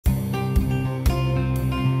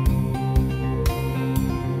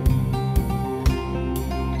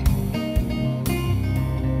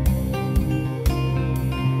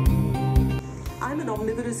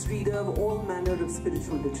reader of all manner of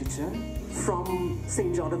spiritual literature, from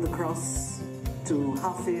St. John of the Cross to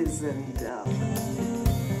Hafiz and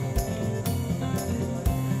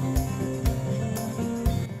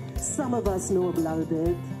some of us know about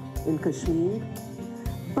it in Kashmir,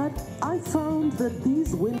 but I found that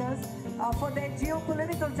these winners for their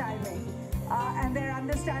geopolitical timing and their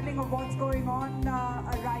understanding of what's going on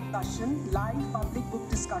right now. Live public book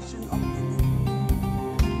discussion of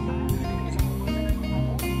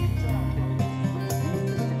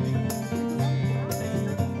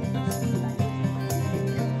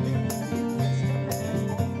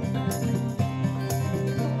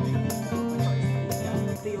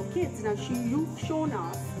kids. Now, you've shown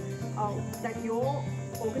us that your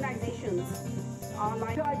organizations are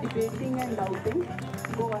like debating and doubting.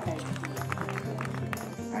 Go ahead.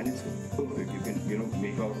 And it's perfect. You can,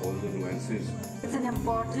 make out all the nuances. It's an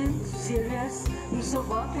important, serious piece of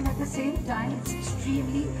work, and at the same time, it's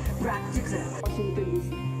extremely practical.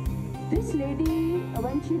 This lady,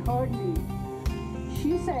 when she heard me,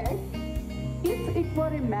 she said, if it were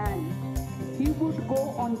a man, he would go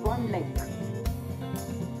on one leg.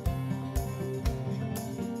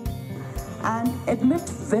 and admit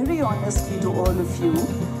very honestly to all of you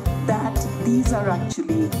that these are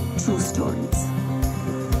actually true stories.